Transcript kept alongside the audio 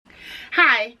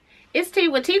Hi, it's T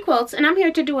with Teaquilts, and I'm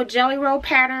here to do a jelly roll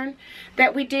pattern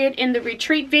that we did in the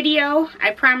retreat video.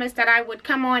 I promised that I would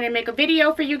come on and make a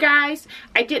video for you guys.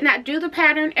 I did not do the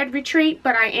pattern at retreat,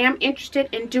 but I am interested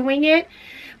in doing it.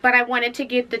 But I wanted to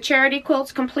get the charity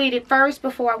quilts completed first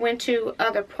before I went to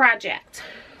other projects.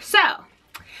 So,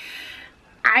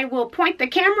 I will point the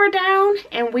camera down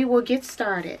and we will get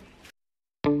started.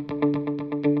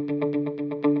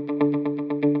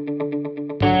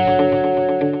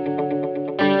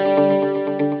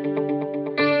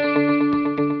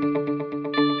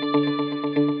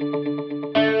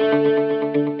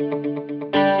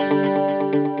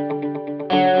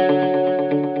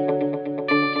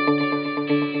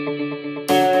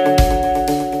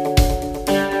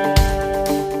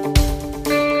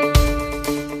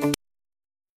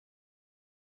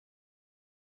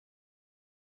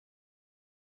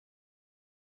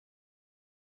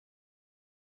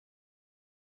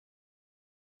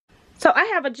 So I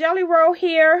have a jelly roll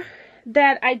here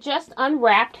that I just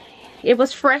unwrapped. It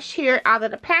was fresh here out of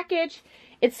the package.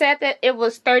 It said that it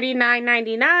was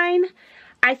 $39.99.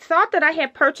 I thought that I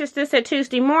had purchased this at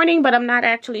Tuesday morning, but I'm not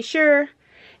actually sure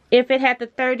if it had the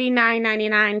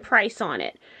 $39.99 price on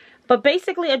it. But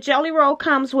basically a jelly roll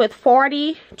comes with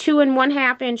 40 2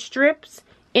 1/2 inch strips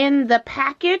in the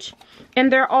package,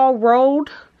 and they're all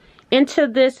rolled into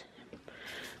this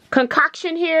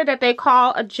concoction here that they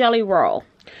call a jelly roll.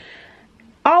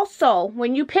 Also,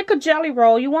 when you pick a jelly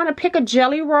roll, you want to pick a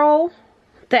jelly roll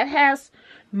that has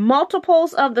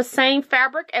multiples of the same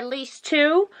fabric, at least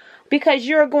 2, because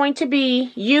you're going to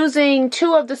be using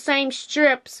 2 of the same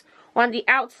strips on the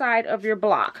outside of your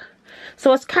block.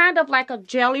 So it's kind of like a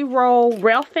jelly roll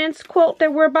rail fence quilt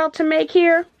that we're about to make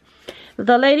here.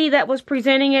 The lady that was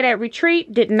presenting it at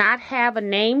retreat did not have a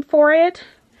name for it.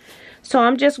 So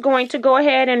I'm just going to go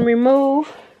ahead and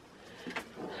remove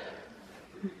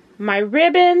my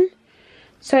ribbon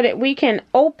so that we can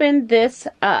open this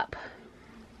up.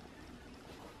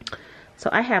 So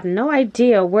I have no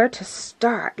idea where to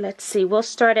start. Let's see, we'll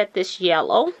start at this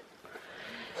yellow.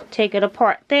 Take it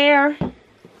apart there.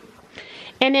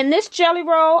 And in this jelly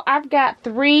roll, I've got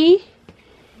 3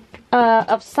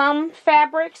 of some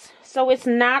fabrics, so it's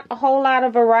not a whole lot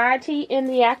of variety in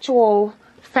the actual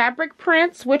fabric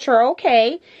prints, which are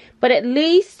okay, but at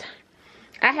least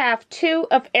I have 2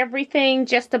 of everything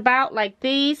just about like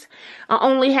these. I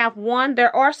only have 1.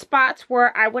 There are spots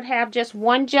where I would have just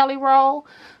 1 jelly roll.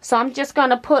 So I'm just going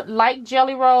to put light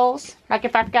jelly rolls. Like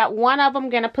if I've got 1 of them, I'm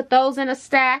going to put those in a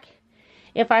stack.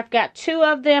 If I've got 2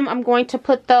 of them, I'm going to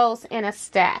put those in a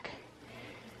stack.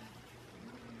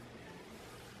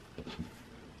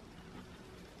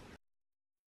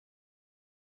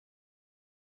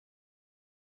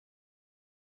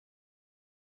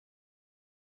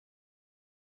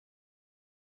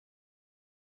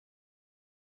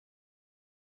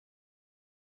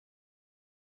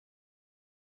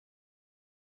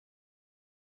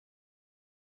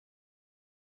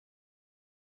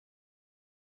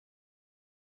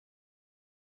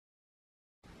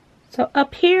 So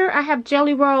up here I have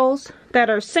jelly rolls that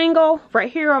are single. Right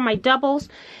here are my doubles.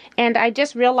 And I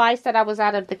just realized that I was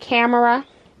out of the camera.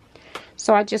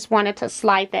 So I just wanted to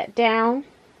slide that down.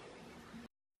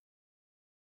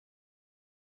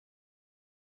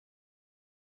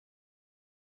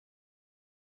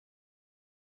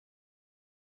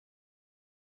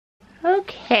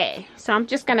 Okay, so I'm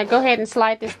just going to go ahead and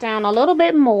slide this down a little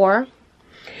bit more.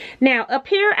 Now up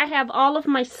here I have all of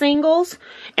my singles,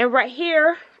 and right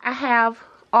here I have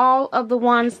all of the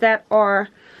ones that are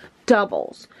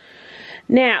doubles.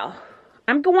 Now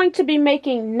I'm going to be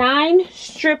making 9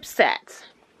 strip sets,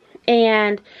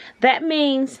 and that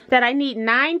means that I need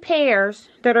 9 pairs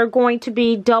that are going to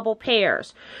be double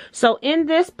pairs. So in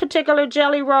this particular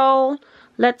jelly roll,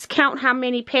 let's count how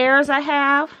many pairs I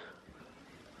have.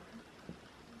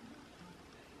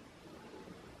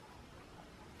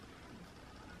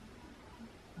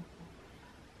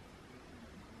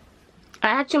 I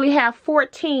actually have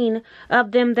 14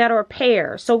 of them that are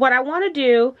pairs. So what I want to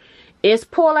do is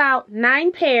pull out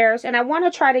 9 pairs, and I want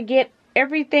to try to get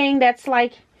everything that's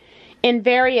like in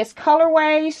various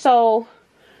colorways. So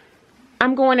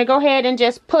I'm going to go ahead and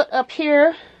just put up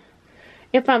here,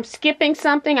 if I'm skipping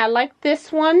something, I like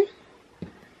this one.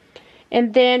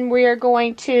 And then we're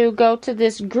going to go to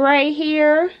this gray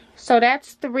here. So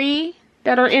that's 3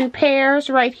 that are in pairs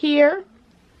right here.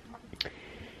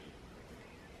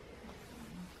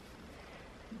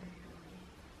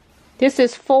 This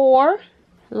is 4,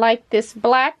 like this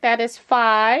black, that is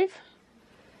 5.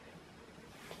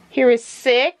 Here is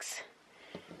 6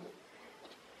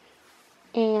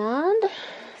 and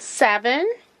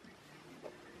 7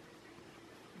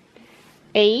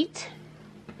 8.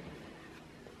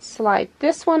 Slide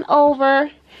this one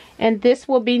over, and this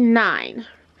will be 9.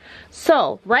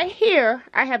 So right here,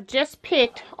 I have just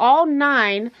picked all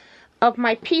 9 of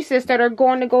my pieces that are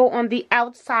going to go on the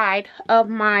outside of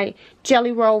my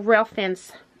Jelly Roll rail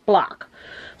fence block.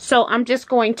 So I'm just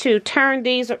going to turn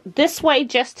these this way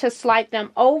just to slide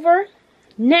them over.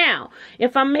 Now,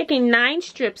 if I'm making 9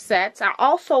 strip sets, I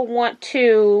also want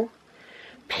to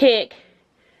pick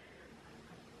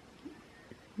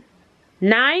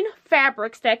 9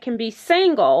 fabrics that can be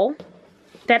single,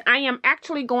 that I am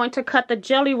actually going to cut the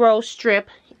Jelly Roll strip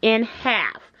in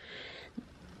half.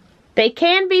 They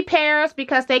can be pairs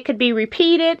because they could be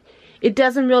repeated. It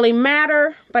doesn't really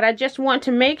matter, but I just want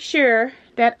to make sure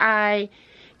that I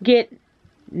get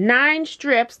 9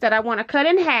 strips that I want to cut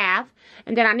in half,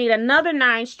 and then I need another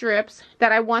 9 strips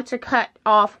that I want to cut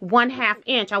off 1/2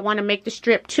 inch. I want to make the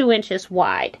strip 2 inches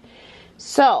wide.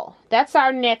 So that's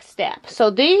our next step.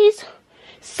 So these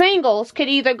singles could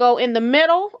either go in the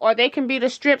middle, or they can be the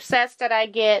strip sets that I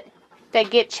get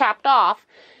that get chopped off.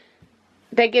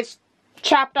 That gets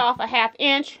chopped off 1/2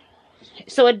 inch.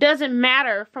 So it doesn't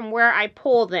matter from where I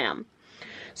pull them.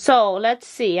 So let's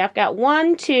see. I've got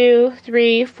 1, 2,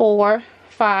 3, 4,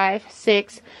 5,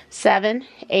 6, 7,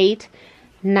 8,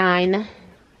 9,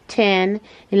 10,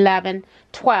 11,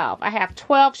 12. I have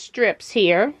 12 strips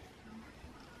here.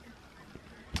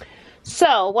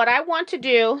 So what I want to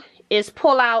do is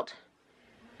pull out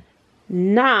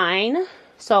 9.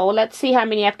 So let's see how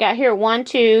many I've got here. 1,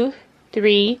 2,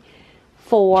 3,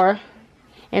 4,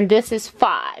 and this is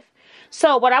 5.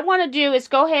 So what I want to do is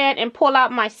go ahead and pull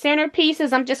out my center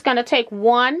pieces. I'm just going to take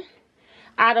 1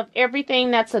 out of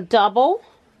everything that's a double.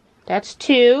 That's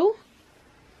 2.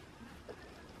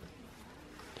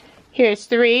 Here's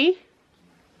 3.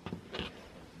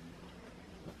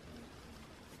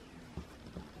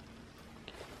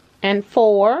 And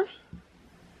 4.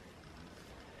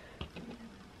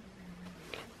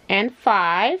 And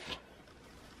 5.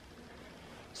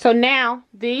 So now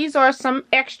these are some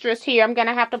extras here. I'm going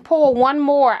to have to pull 1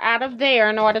 more out of there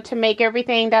in order to make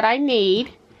everything that I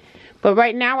need. But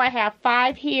right now I have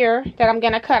 5 here that I'm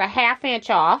going to cut 1/2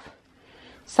 inch off.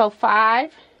 So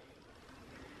 5.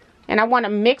 And I want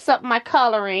to mix up my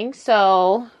coloring.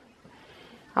 So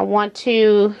I want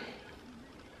to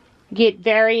get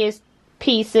various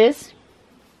pieces.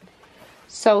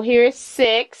 So here's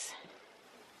 6.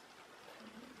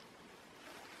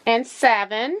 And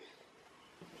 7.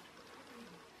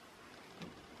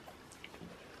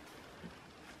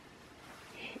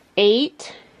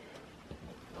 8.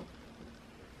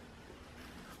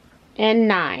 And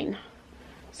 9.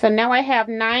 So now I have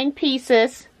 9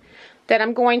 pieces that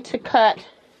I'm going to cut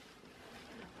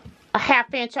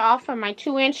 1/2 inch off from my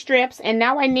 2 inch strips, and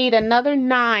now I need another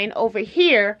 9 over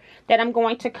here that I'm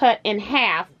going to cut in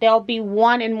half. They'll be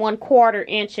 1 1/4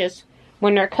 inches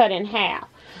when they're cut in half.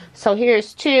 So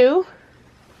here's 2,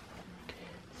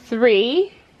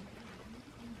 3,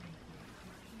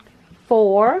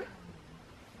 4,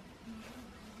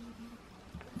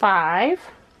 5,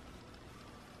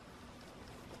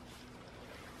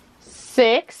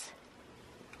 6,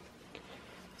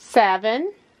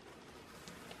 7,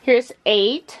 here's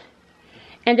 8,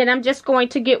 and then I'm just going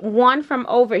to get 1 from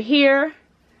over here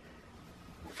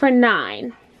for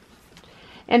 9.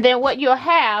 And then what you'll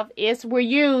have is we're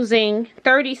using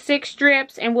 36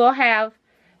 strips, and we'll have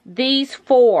these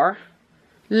 4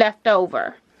 left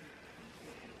over.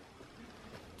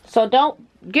 So don't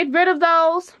get rid of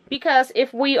those, because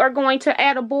if we are going to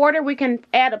add a border, we can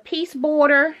add a piece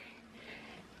border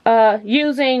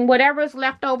using whatever's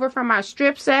left over from our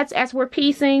strip sets as we're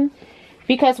piecing,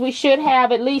 because we should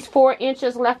have at least 4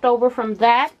 inches left over from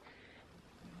that.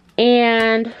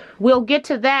 And we'll get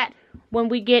to that when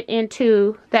we get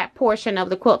into that portion of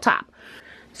the quilt top.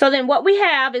 So then what we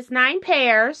have is 9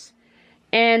 pairs,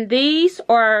 and these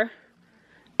are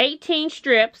 18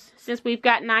 strips since we've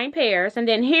got 9 pairs. And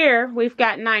then here we've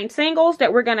got 9 singles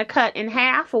that we're going to cut in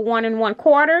half for 1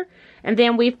 1/4, and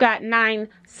then we've got 9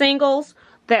 singles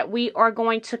that we are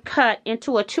going to cut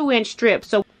into a 2 inch strip.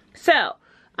 So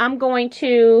I'm going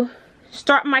to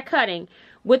start my cutting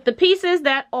with the pieces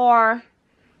that are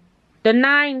the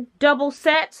 9 double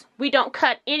sets. We don't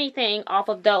cut anything off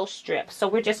of those strips, so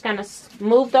we're just going to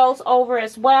move those over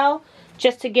as well,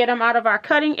 just to get them out of our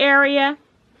cutting area.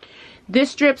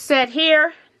 This strip set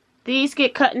here, these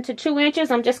get cut into 2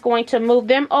 inches. I'm just going to move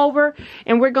them over,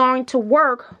 and we're going to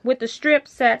work with the strip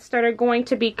sets that are going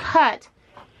to be cut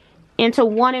into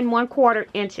 1 1/4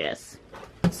 inches.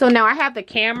 So now I have the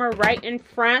camera right in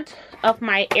front of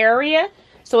my area,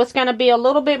 so it's going to be a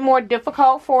little bit more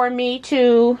difficult for me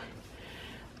to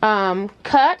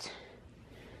cut.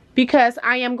 because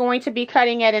I am going to be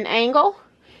cutting at an angle.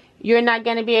 You're not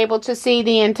going to be able to see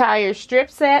the entire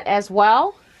strip set as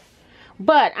well.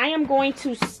 But I am going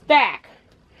to stack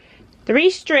 3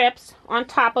 strips on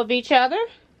top of each other,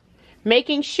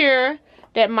 making sure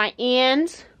that my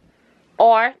ends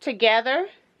are together.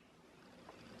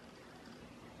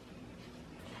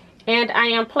 And I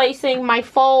am placing my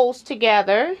folds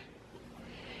together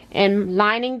and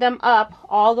lining them up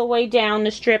all the way down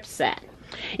the strip set.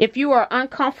 If you are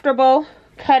uncomfortable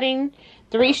cutting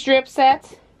 3 strip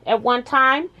sets at one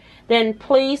time, then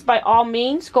please, by all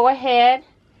means, go ahead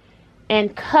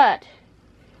and cut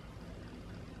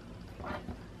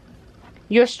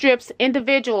your strips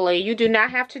individually. You do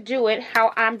not have to do it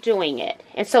how I'm doing it.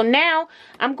 And so now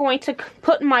I'm going to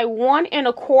put my 1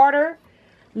 1/4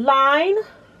 line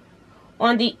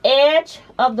on the edge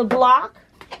of the block.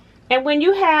 And when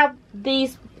you have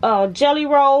these jelly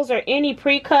rolls or any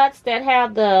pre-cuts that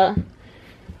have the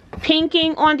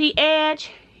pinking on the edge,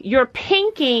 your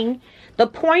pinking, the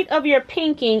point of your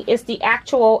pinking is the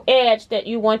actual edge that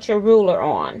you want your ruler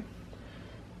on.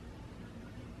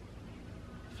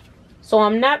 So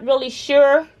I'm not really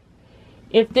sure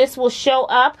if this will show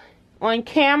up on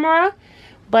camera,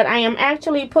 but I am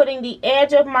actually putting the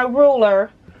edge of my ruler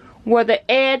where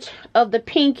the edge of the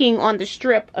pinking on the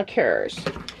strip occurs.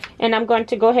 And I'm going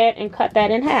to go ahead and cut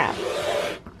that in half.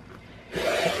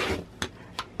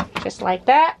 Just like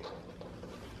that.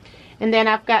 And then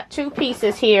I've got 2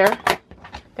 pieces here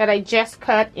that I just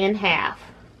cut in half.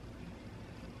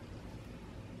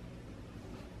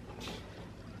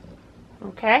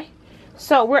 Okay.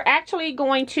 So we're actually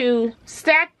going to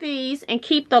stack these and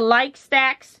keep the like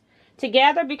stacks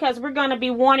together because we're going to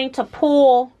be wanting to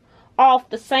pull off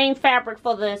the same fabric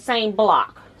for the same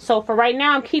block. So for right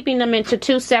now, I'm keeping them into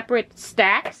 2 separate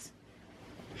stacks.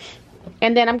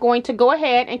 And then I'm going to go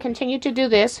ahead and continue to do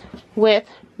this with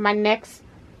my next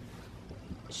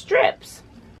strips.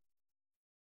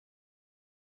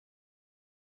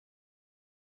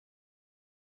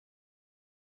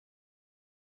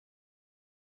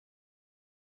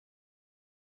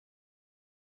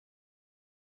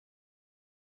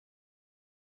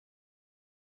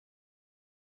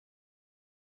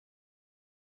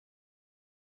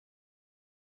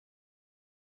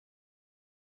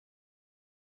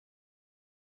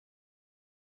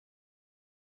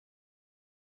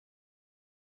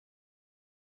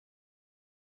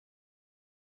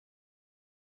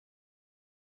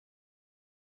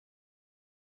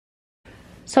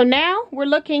 So now we're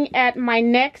looking at my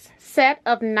next set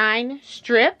of 9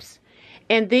 strips,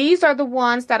 and these are the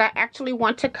ones that I actually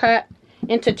want to cut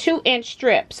into 2-inch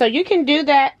strips. So you can do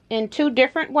that in 2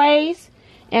 different ways,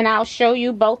 and I'll show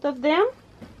you both of them.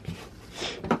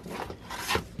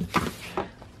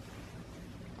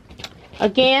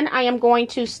 Again, I am going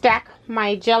to stack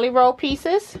my jelly roll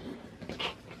pieces.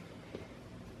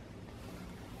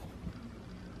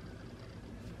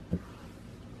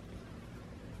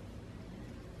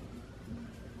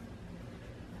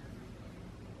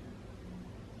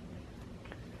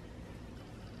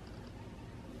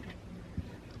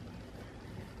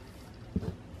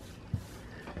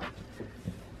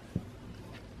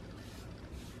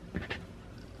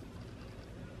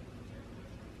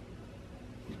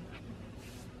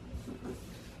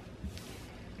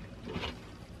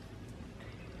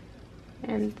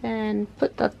 And then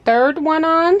put the 3rd one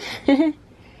on.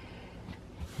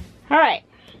 Alright,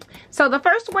 so the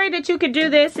first way that you could do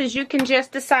this is you can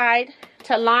just decide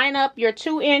to line up your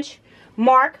 2-inch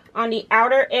mark on the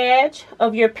outer edge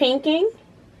of your pinking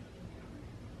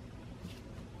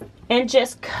and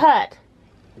just cut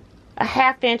a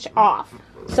 1/2 inch off.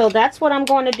 So that's what I'm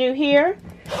going to do here.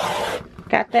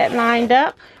 Got that lined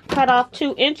up, cut off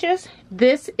 2 inches.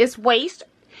 This is waste.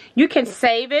 You can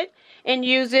save it and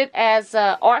use it as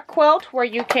an art quilt where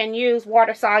you can use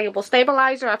water soluble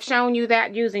stabilizer. I've shown you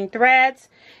that using threads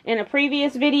in a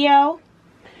previous video.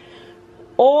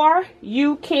 Or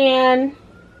you can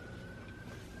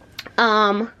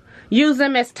use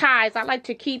them as ties. I like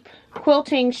to keep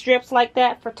quilting strips like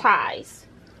that for ties.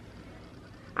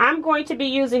 I'm going to be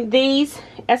using these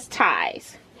as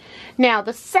ties. Now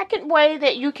the second way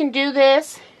that you can do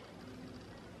this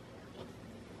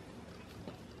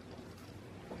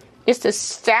is to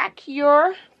stack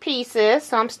your pieces.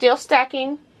 So I'm still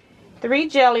stacking 3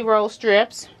 jelly roll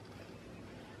strips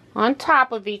on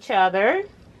top of each other.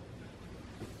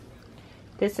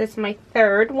 This is my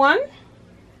 3rd one.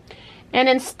 And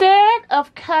instead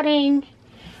of cutting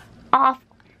off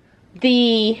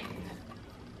the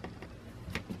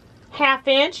 1/2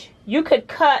 inch, you could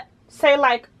cut, say,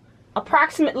 like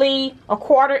approximately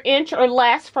 1/4 inch or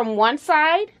less from one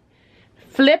side.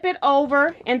 flip it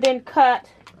over, and then cut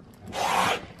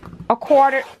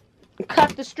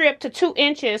the strip to 2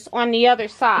 inches on the other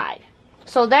side.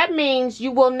 So that means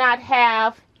you will not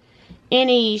have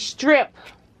any strip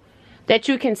that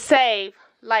you can save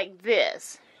like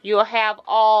this. You'll have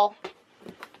all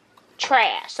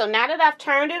trash. So now that I've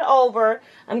turned it over,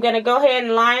 I'm going to go ahead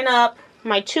and line up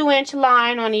my 2-inch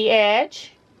line on the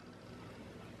edge.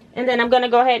 And then I'm going to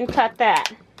go ahead and cut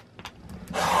that.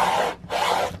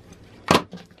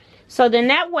 So then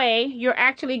that way you're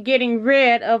actually getting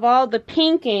rid of all the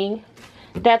pinking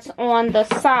that's on the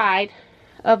side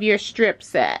of your strip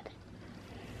set.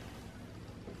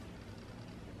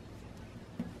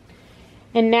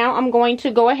 And now I'm going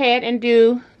to go ahead and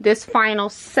do this final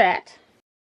set.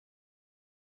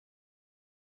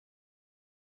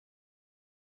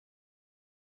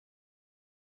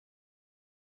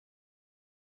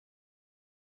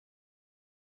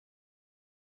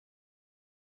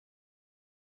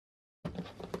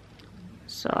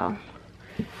 So,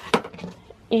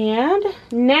 and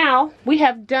now we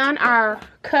have done our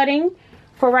cutting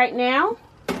for right now.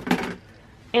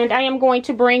 And I am going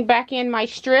to bring back in my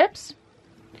strips.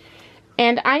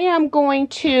 And I am going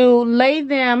to lay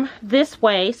them this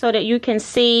way so that you can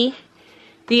see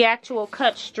the actual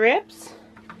cut strips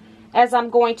as I'm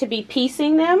going to be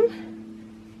piecing them.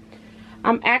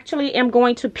 I'm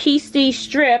going to piece these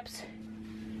strips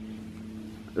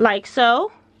like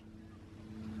so.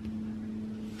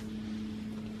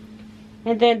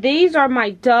 And then these are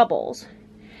my doubles.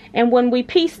 And when we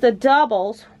piece the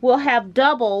doubles, we'll have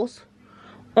doubles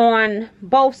on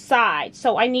both sides.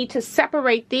 So I need to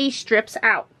separate these strips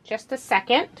out. Just a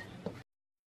second.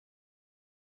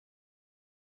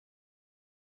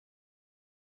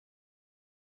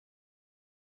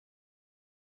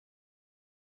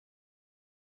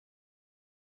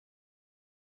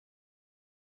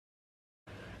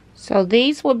 So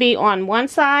these will be on one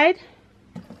side,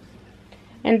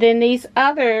 and then these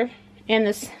other in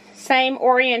the same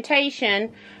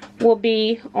orientation will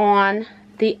be on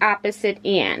the opposite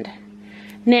end.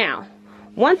 Now,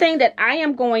 one thing that I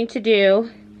am going to do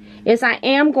is I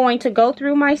am going to go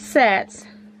through my sets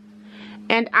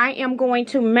and I am going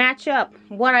to match up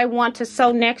what I want to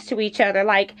sew next to each other.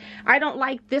 Like, I don't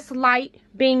like this light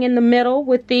being in the middle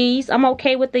with these. I'm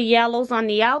okay with the yellows on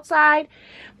the outside,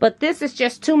 but this is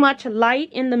just too much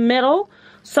light in the middle.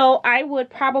 So I would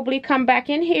probably come back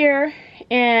in here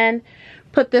and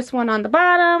put this one on the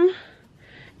bottom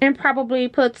and probably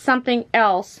put something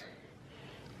else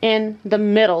in the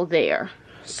middle there.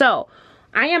 So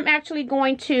I am actually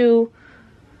going to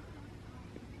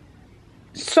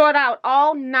sort out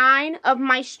all 9 of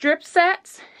my strip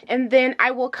sets, and then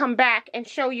I will come back and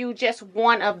show you just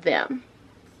one of them.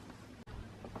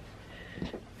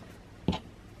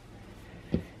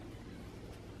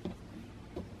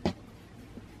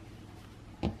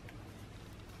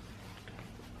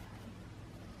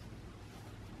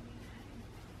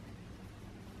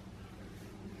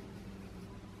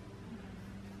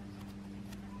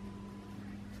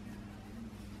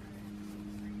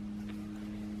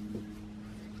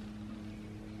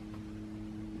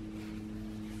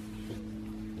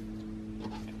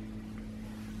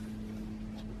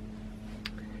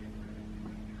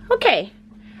 Okay,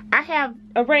 I have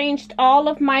arranged all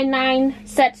of my 9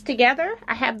 sets together.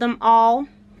 I have them all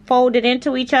folded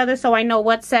into each other so I know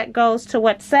what set goes to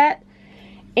what set.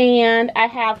 And I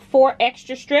have 4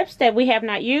 extra strips that we have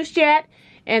not used yet.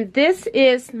 And this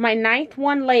is my 9th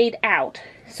one laid out.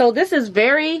 So this is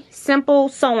very simple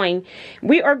sewing.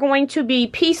 We are going to be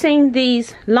piecing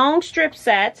these long strip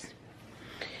sets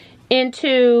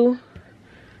into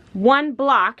one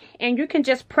block, and you can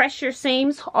just press your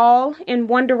seams all in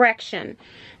one direction.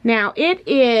 Now it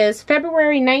is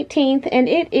February 19th and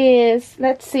it is,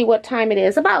 let's see what time it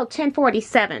is, about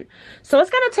 10:47. So it's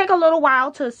going to take a little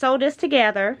while to sew this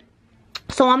together.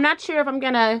 So I'm not sure if I'm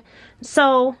going to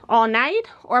sew all night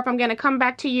or if I'm going to come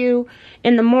back to you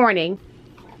in the morning.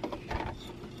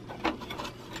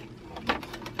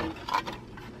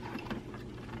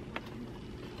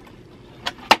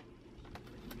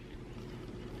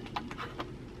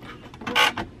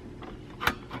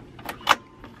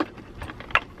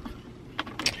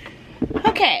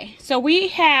 Okay, so we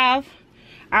have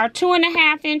our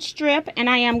 2.5-inch strip, and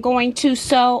I am going to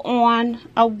sew on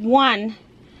a 1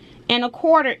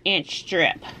 1/4 inch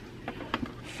strip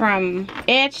from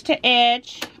edge to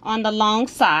edge on the long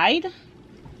side.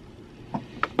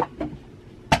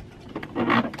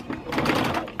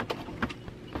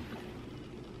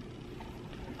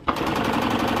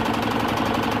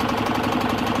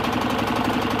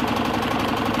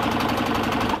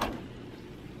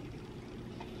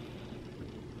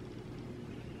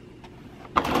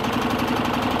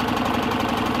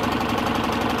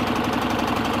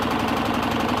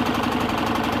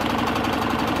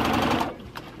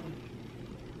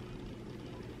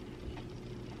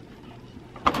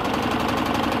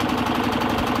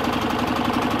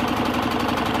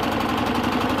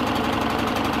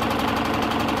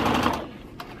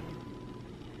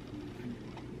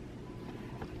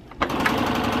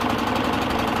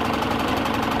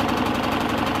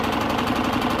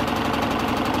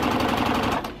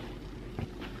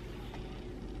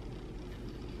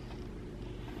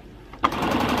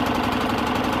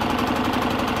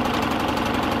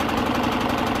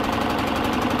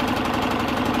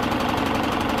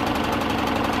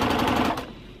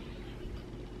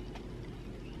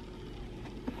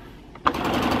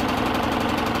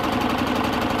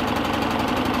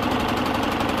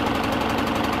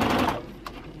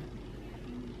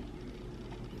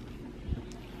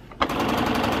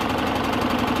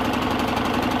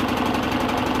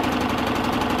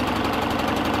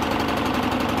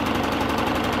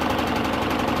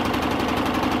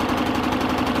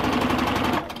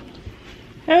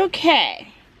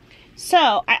 Okay,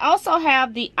 so I also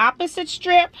have the opposite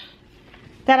strip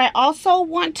that I also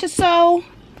want to sew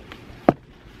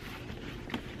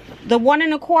the 1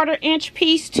 1/4 inch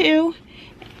piece to.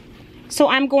 So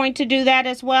I'm going to do that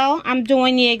as well. I'm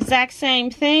doing the exact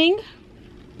same thing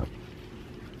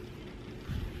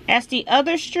as the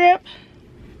other strip.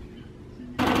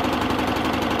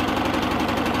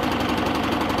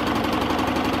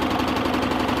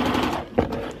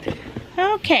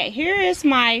 Okay, here is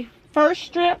my first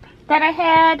strip that I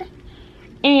had,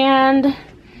 and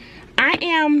I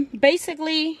am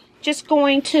basically just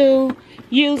going to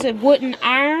use a wooden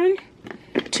iron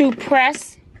to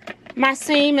press my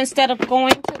seam instead of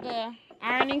going to the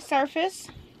ironing surface.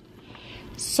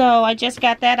 So I just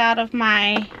got that out of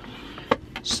my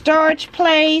storage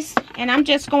place, and I'm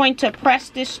just going to press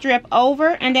this strip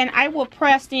over, and then I will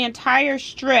press the entire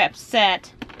strip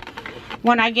set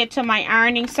when I get to my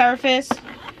ironing surface.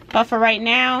 But for right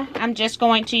now, I'm just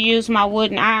going to use my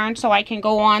wooden iron so I can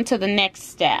go on to the next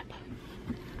step.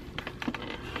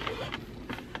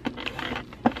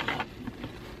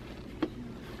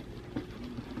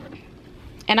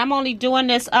 And I'm only doing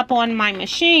this up on my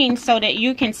machine so that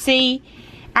you can see.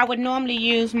 I would normally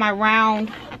use my round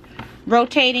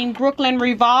rotating Brooklyn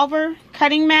revolver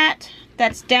cutting mat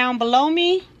that's down below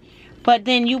me, but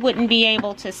then you wouldn't be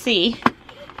able to see.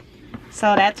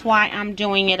 So that's why I'm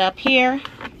doing it up here.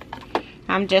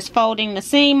 I'm just folding the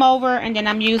seam over, and then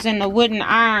I'm using the wooden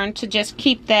iron to just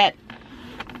keep that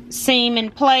seam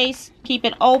in place, keep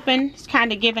it open. It's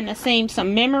kind of giving the seam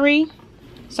some memory.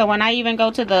 So when I even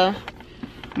go to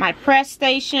my press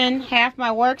station, half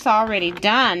my work's already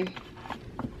done.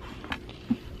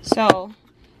 So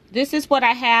this is what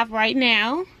I have right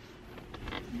now.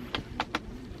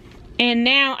 And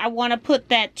now I want to put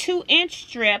that 2-inch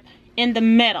strip in the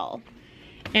middle.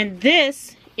 And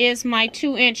this is my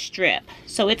 2-inch strip.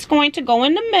 So it's going to go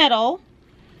in the middle.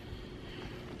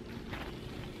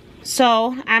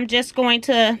 So I'm just going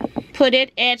to put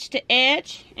it edge to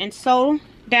edge and sew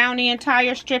down the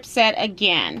entire strip set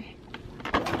again.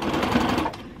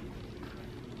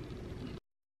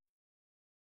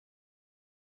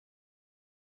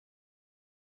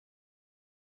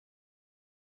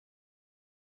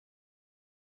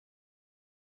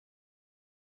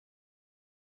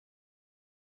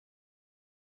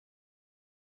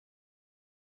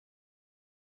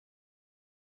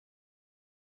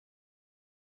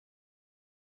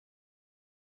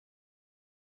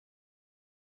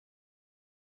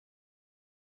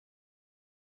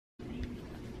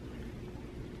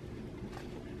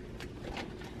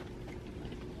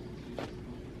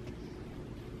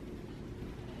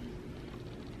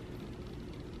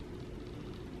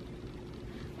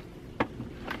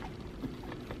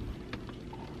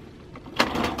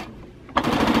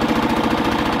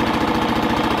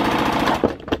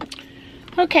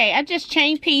 Okay, I just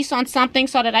chain piece on something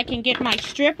so that I can get my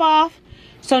strip off.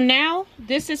 So now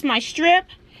this is my strip,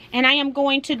 and I am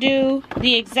going to do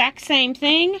the exact same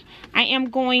thing. I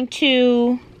am going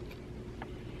to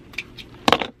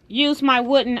use my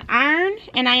wooden iron,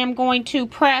 and I am going to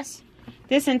press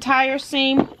this entire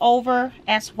seam over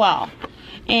as well.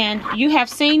 And you have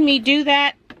seen me do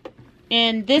that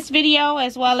in this video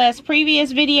as well as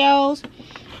previous videos.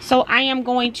 So I am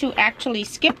going to actually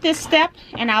skip this step,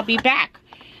 and I'll be back.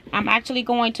 I'm actually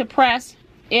going to press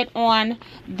it on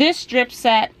this strip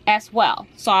set as well.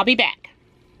 So I'll be back.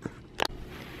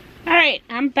 Alright,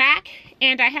 I'm back,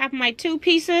 and I have my 2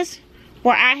 pieces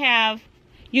where I have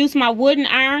used my wooden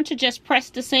iron to just press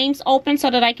the seams open so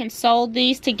that I can sew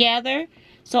these together.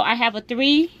 So I have a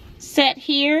 3 set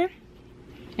here,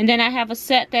 and then I have a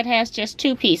set that has just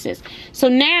 2 pieces. So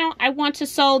now I want to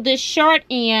sew this short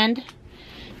end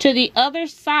to the other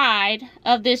side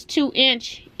of this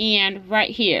 2-inch end right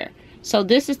here. So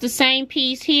this is the same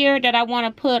piece here that I want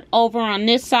to put over on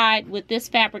this side, with this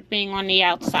fabric being on the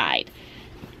outside.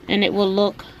 And it will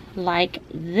look like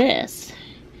this.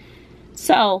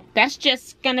 So that's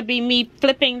just going to be me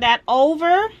flipping that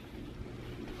over.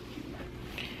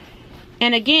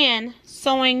 And again,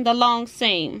 sewing the long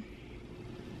seam.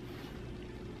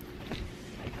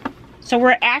 So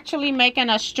we're actually making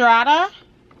a strata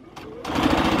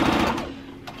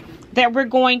that we're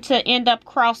going to end up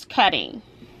cross cutting.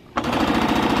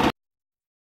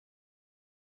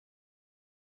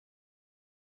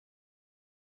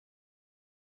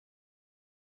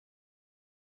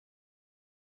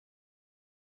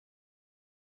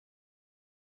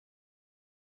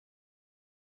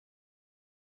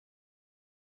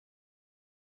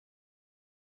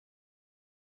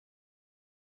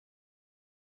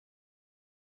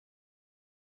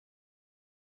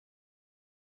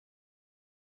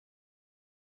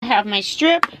 have my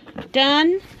strip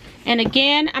done. And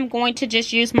again, I'm going to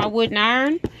just use my wooden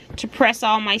iron to press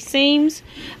all my seams.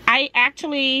 I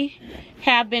actually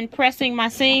have been pressing my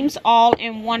seams all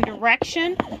in one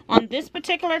direction. On this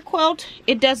particular quilt,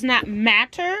 it does not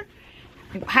matter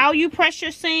how you press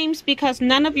your seams because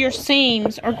none of your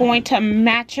seams are going to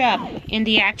match up in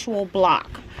the actual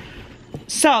block.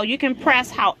 So you can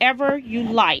press however you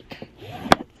like.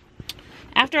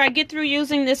 After I get through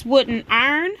using this wooden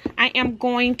iron, I am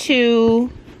going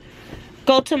to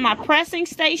go to my pressing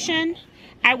station.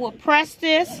 I will press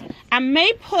this. I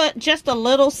may put just a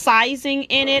little sizing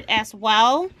in it as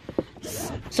well.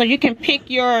 So you can pick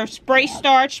your spray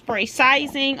starch, spray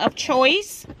sizing of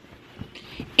choice.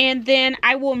 And then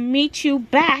I will meet you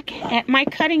back at my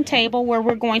cutting table where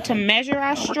we're going to measure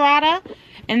our strata.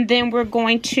 And then we're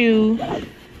going to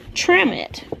trim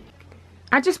it.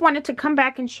 I just wanted to come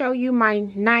back and show you my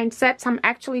 9 sets. I'm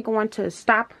actually going to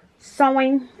stop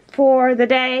sewing for the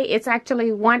day. It's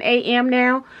actually 1 a.m.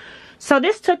 now. So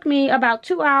this took me about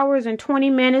 2 hours and 20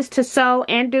 minutes to sew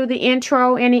and do the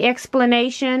intro and the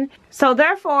explanation. So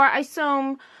therefore, I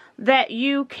assume that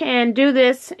you can do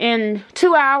this in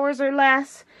 2 hours or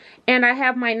less. And I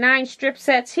have my 9 strip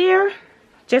sets here.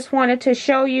 Just wanted to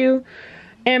show you.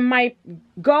 And my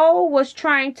goal was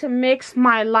trying to mix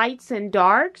my lights and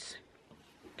darks.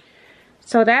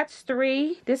 So that's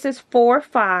 3. This is 4,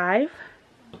 5,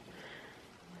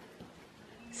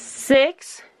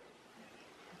 6,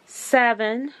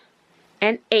 7,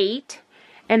 and 8.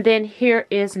 And then here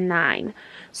is 9.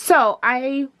 So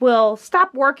I will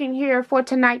stop working here for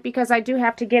tonight because I do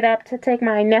have to get up to take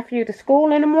my nephew to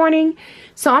school in the morning.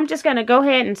 So I'm just going to go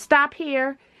ahead and stop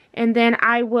here. And then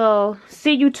I will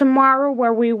see you tomorrow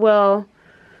where we will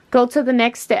go to the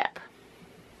next step.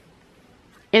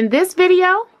 In this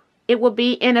video, it will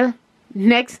be in a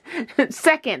next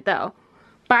second though.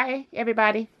 Bye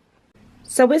everybody.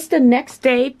 So it's the next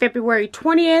day, February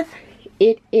 20th.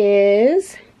 It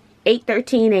is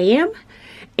 8:13 a.m.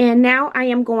 And now I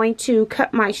am going to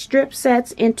cut my strip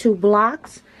sets into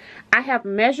blocks. I have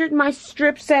measured my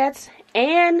strip sets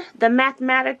and the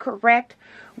mathematically correct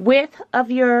width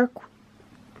of your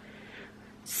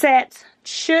sets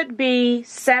should be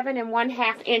 7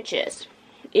 1/2 inches.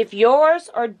 If yours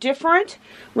are different,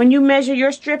 when you measure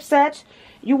your strip sets,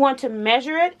 you want to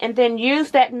measure it and then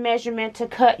use that measurement to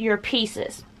cut your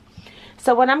pieces.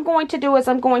 So what I'm going to do is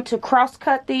I'm going to cross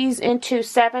cut these into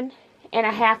 7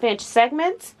 1/2 inch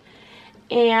segments.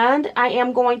 And I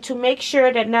am going to make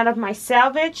sure that none of my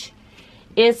selvage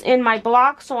is in my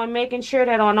block. So I'm making sure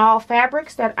that on all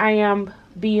fabrics that I am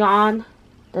beyond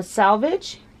the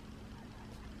selvage.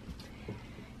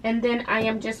 And then I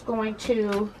am just going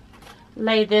to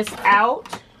lay this out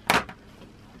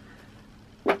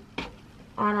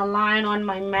on a line on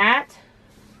my mat.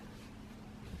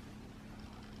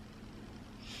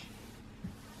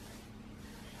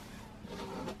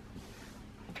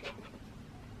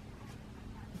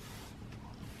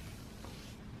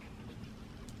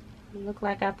 Look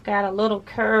like I've got a little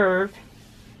curve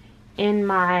in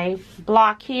my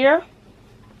block here.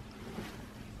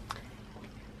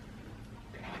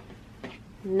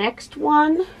 Next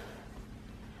one,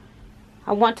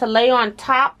 I want to lay on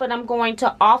top, but I'm going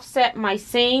to offset my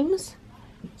seams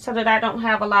so that I don't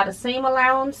have a lot of seam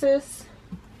allowances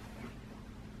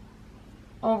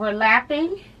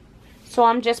overlapping. So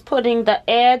I'm just putting the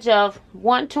edge of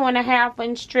 1 2.5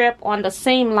 inch strip on the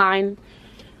seam line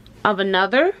of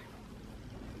another.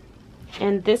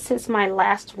 And this is my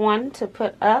last one to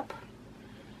put up.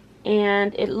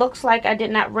 And it looks like I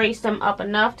did not raise them up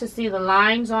enough to see the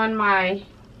lines on my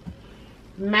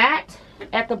mat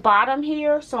at the bottom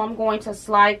here. So I'm going to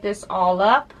slide this all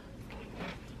up.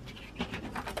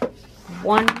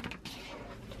 One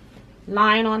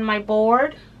line on my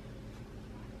board.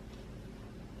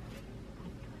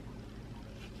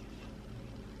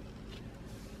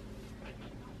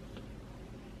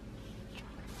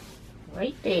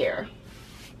 Right there.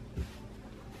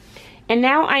 And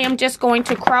now I am just going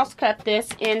to cross cut this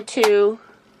into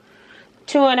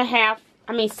 7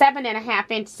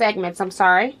 1/2 inch segments, I'm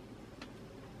sorry.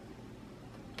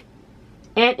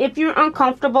 And if you're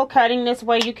uncomfortable cutting this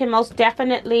way, you can most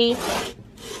definitely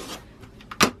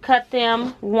cut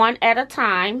them one at a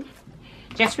time.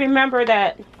 Just remember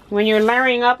that when you're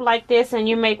layering up like this and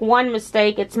you make one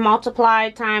mistake, it's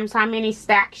multiplied times how many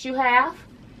stacks you have.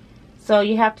 So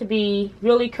you have to be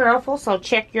really careful, so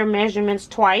check your measurements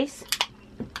twice.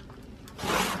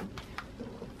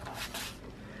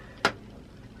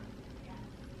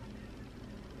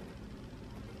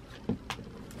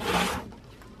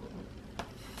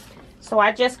 So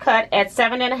I just cut at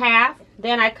 7 1/2,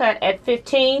 then I cut at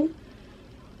 15,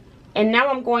 And now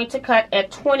I'm going to cut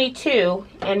at 22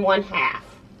 1/2.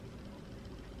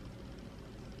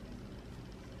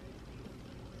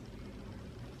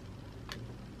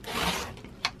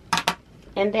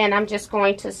 And then I'm just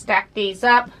going to stack these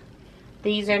up.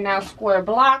 These are now square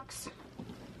blocks.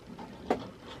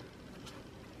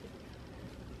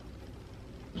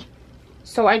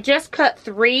 So I just cut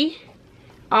 3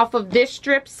 off of this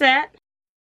strip set.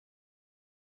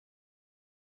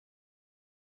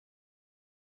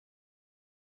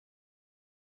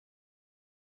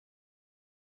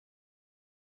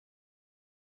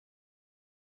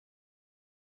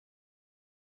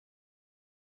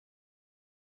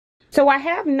 So I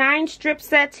have 9 strip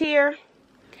sets here,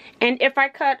 and if I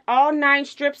cut all 9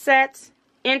 strip sets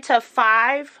into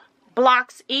 5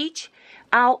 blocks each,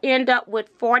 I'll end up with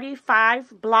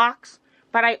 45 blocks,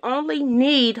 but I only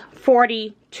need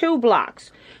 42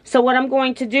 blocks. So what I'm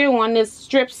going to do on this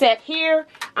strip set here,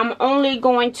 I'm only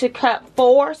going to cut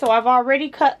 4, so I've already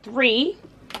cut 3.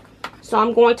 So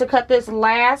I'm going to cut this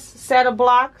last set of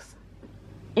blocks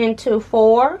into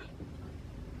 4.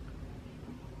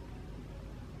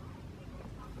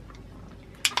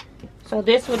 So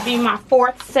this would be my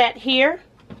 4th set here.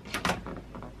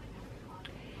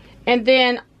 And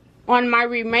then on my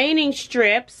remaining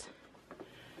strips,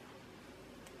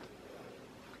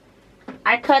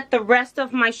 I cut the rest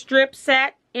of my strip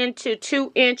set into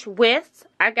 2-inch widths.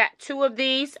 I got 2 of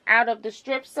these out of the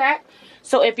strip set.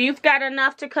 So if you've got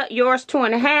enough to cut yours 2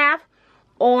 1/2,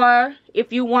 or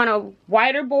if you want a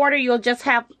wider border, you'll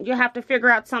have to figure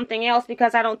out something else,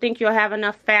 because I don't think you'll have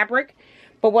enough fabric.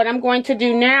 But what I'm going to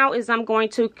do now is I'm going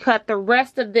to cut the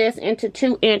rest of this into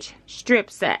 2-inch strip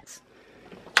sets.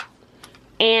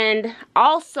 And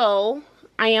also,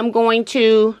 I am going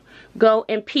to go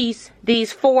and piece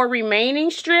these 4 remaining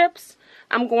strips.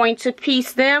 I'm going to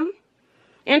piece them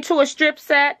into a strip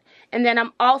set, and then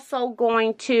I'm also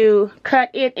going to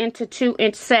cut it into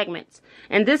 2-inch segments.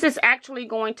 And this is actually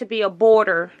going to be a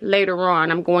border later on.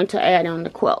 I'm going to add on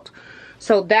the quilt.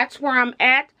 So that's where I'm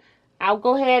at. I'll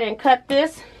go ahead and cut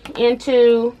this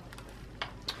into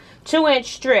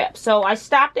 2-inch strips. So I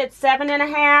stopped at 7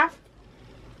 1/2.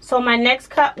 So my next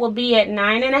cut will be at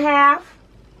 9 1/2.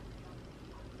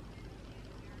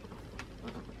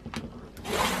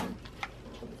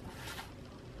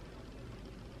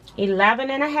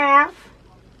 $11 1/2.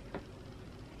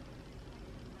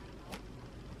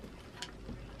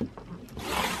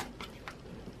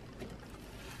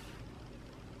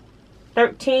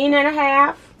 $13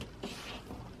 1/2.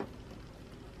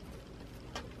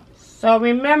 So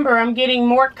remember, I'm getting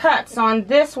more cuts on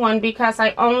this one because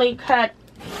I only cut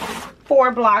 4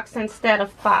 blocks instead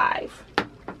of 5.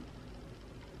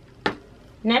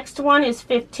 Next one is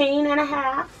 15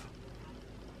 1/2.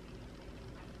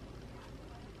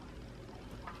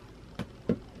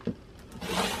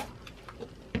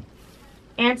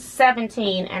 And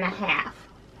 17 1/2.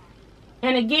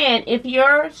 And again, if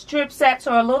your strip sets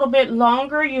are a little bit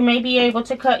longer, you may be able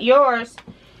to cut yours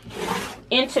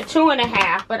into 2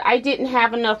 1/2, but I didn't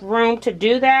have enough room to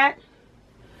do that.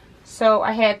 So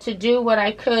I had to do what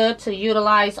I could to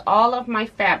utilize all of my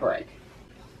fabric.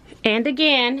 And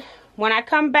again, when I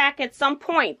come back at some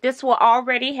point, this will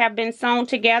already have been sewn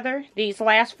together. These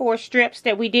last 4 strips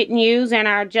that we didn't use in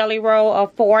our jelly roll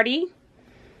of 40.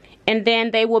 And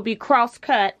then they will be cross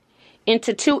cut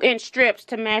into 2-inch strips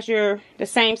to measure the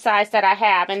same size that I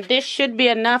have. And this should be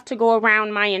enough to go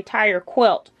around my entire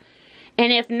quilt.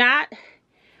 And if not,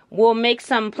 we'll make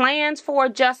some plans for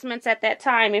adjustments at that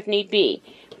time if need be.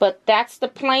 But that's the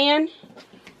plan,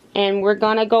 and we're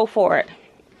gonna go for it.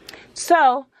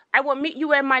 So I will meet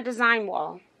you at my design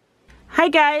wall. Hi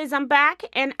guys, I'm back,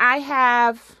 and I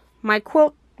have my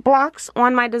quilt blocks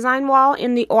on my design wall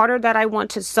in the order that I want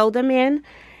to sew them in.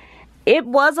 It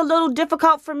was a little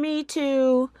difficult for me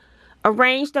to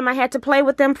arrange them. I had to play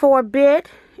with them for a bit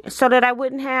so that I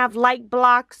wouldn't have like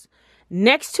blocks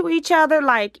next to each other,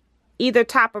 like either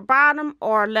top or bottom,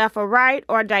 or left or right,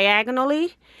 or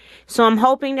diagonally. So I'm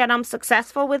hoping that I'm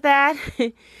successful with that.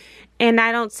 And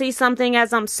I don't see something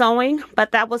as I'm sewing,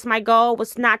 but that was my goal,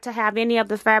 was not to have any of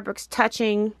the fabrics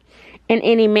touching in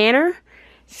any manner.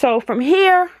 So from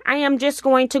here, I am just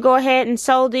going to go ahead and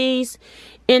sew these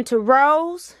into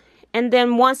rows. And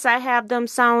then once I have them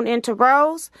sewn into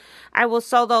rows, I will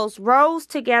sew those rows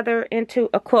together into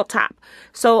a quilt top.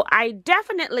 So I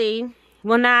definitely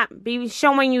will not be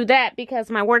showing you that because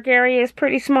my work area is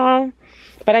pretty small.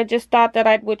 But I just thought that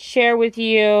I would share with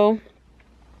you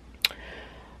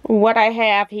what I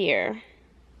have here.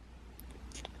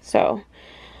 So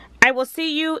I will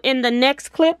see you in the next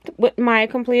clip with my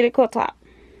completed quilt top.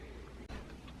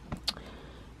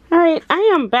 Alright, I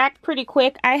am back pretty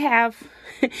quick. I have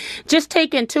just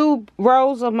taken 2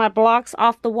 rows of my blocks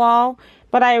off the wall,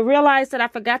 but I realized that I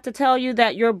forgot to tell you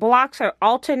that your blocks are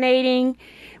alternating,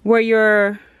 where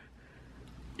your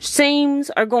seams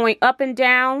are going up and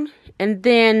down and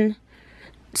then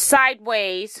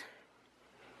sideways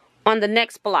on the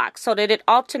next block, so that it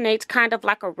alternates kind of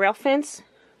like a rail fence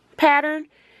pattern.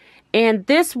 And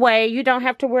this way you don't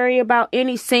have to worry about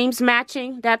any seams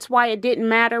matching. That's why it didn't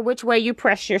matter which way you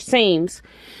press your seams.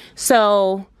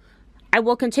 So I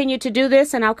will continue to do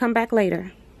this and I'll come back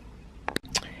later.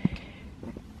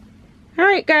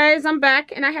 Alright guys, I'm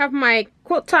back and I have my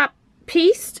quilt top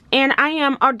pieced and I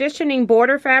am auditioning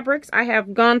border fabrics. I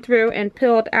have gone through and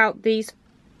peeled out these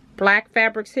black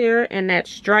fabrics here and that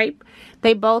stripe.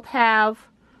 They both have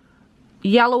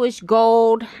yellowish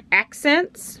gold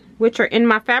accents, which are in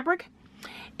my fabric.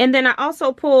 And then I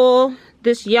also pull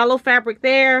this yellow fabric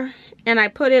there and I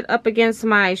put it up against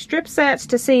my strip sets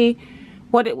to see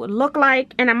what it would look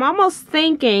like. And I'm almost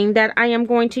thinking that I am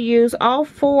going to use all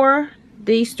 4,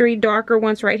 these 3 darker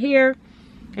ones right here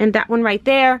and that one right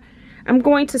there. I'm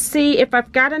going to see if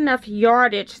I've got enough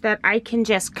yardage that I can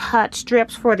just cut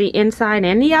strips for the inside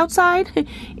and the outside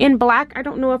in black. I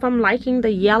don't know if I'm liking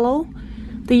the yellow.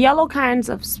 The yellow kind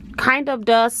of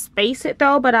does space it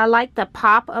though, but I like the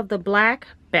pop of the black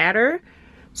better.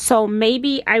 So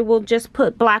maybe I will just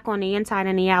put black on the inside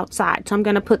and the outside. So I'm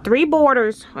going to put 3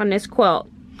 borders on this quilt.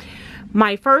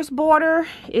 My first border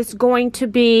is going to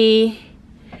be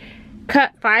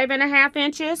cut 5.5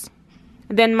 inches.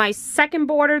 Then my second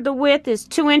border, the width is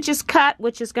 2 inches cut,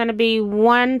 which is going to be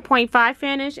 1.5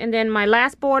 finish. And then my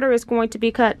last border is going to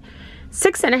be cut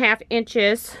 6.5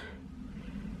 inches.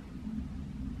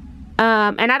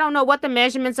 And I don't know what the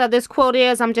measurements of this quilt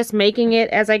is. I'm just making it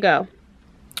as I go.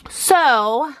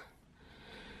 So,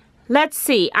 let's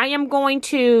see. I am going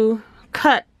to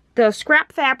cut the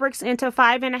scrap fabrics into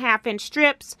 5.5 inch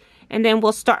strips. And then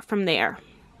we'll start from there.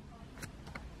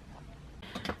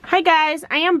 Hi guys,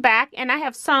 I am back and I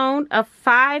have sewn a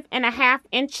 5.5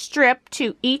 inch strip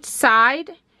to each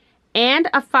side and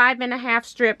a 5.5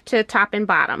 strip to top and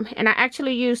bottom. And I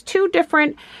actually used 2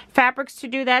 different fabrics to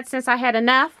do that since I had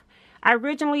enough. I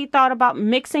originally thought about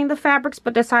mixing the fabrics,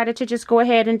 but decided to just go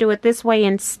ahead and do it this way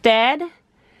instead.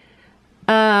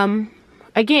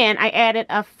 Again, I added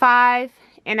a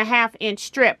 5.5 inch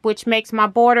strip, which makes my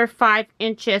border 5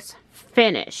 inches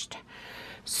finished.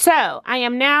 So, I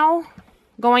am now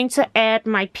going to add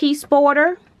my piece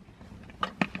border.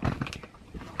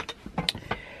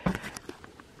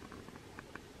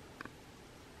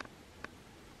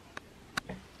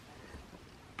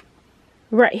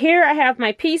 Right here I have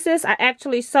my pieces. I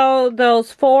actually sewed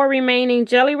those 4 remaining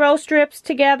jelly roll strips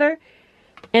together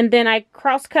and then I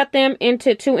cross cut them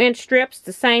into 2 inch strips,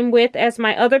 the same width as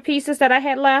my other pieces that I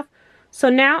had left. So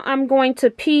now I'm going to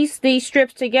piece these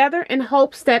strips together in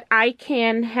hopes that I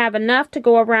can have enough to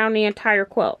go around the entire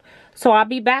quilt. So I'll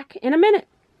be back in a minute.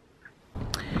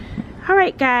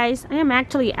 Alright guys, I am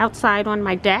actually outside on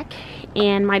my deck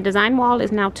and my design wall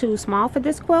is now too small for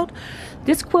this quilt.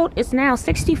 This quilt is now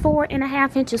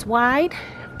 64.5 inches wide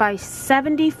by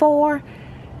 74,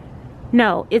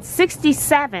 no, it's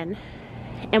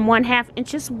 67.5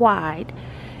 inches wide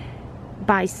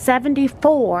by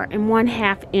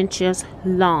 74.5 inches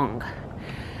long.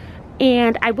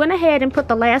 And I went ahead and put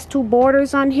the last 2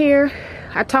 borders on here.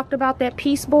 I talked about that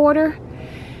piece border.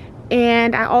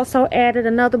 And I also added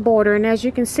another border. And as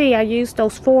you can see, I used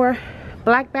those 4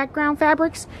 black background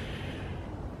fabrics.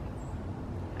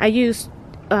 I used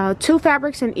 2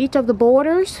 fabrics in each of the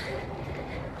borders.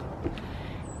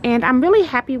 And I'm really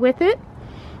happy with it.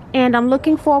 And I'm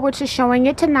looking forward to showing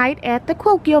it tonight at the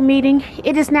Quilt Guild meeting.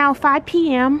 It is now 5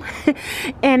 p.m.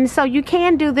 And so you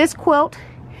can do this quilt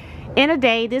in a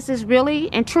day. This is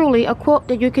really and truly a quilt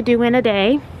that you could do in a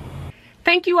day.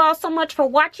 Thank you all so much for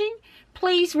watching.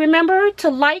 Please remember to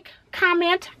like,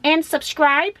 comment, and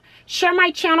subscribe. Share my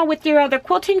channel with your other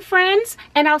quilting friends.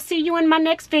 And I'll see you in my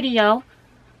next video.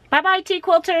 Bye-bye,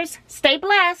 Teaquilters. Stay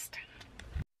blessed.